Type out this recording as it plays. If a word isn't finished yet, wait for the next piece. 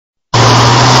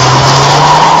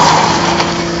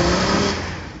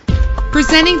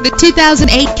Presenting the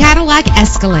 2008 Cadillac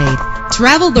Escalade.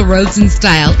 Travel the roads in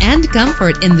style and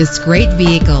comfort in this great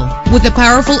vehicle with a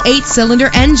powerful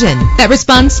 8-cylinder engine that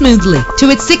responds smoothly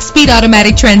to its 6-speed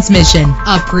automatic transmission.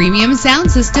 A premium sound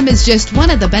system is just one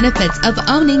of the benefits of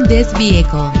owning this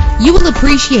vehicle. You will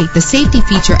appreciate the safety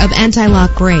feature of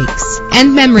anti-lock brakes,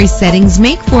 and memory settings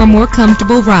make for a more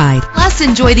comfortable ride. Plus,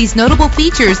 enjoy these notable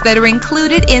features that are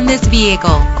included in this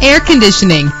vehicle: air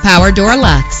conditioning, power door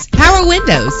locks, power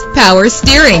windows, power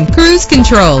steering, cruise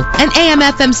control, an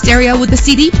AM/FM stereo with a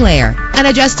CD player, an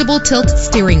adjustable tilt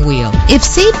steering wheel. If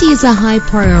safety is a high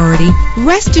priority,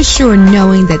 rest assured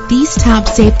knowing that these top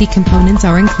safety components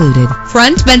are included: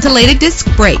 front ventilated disc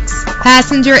brakes,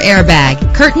 passenger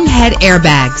airbag, curtain head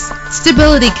airbags,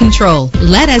 stability control.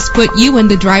 Let us put you in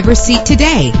the driver's seat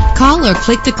today. Call or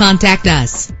click to contact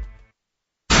us.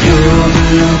 You'll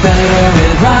do better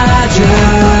with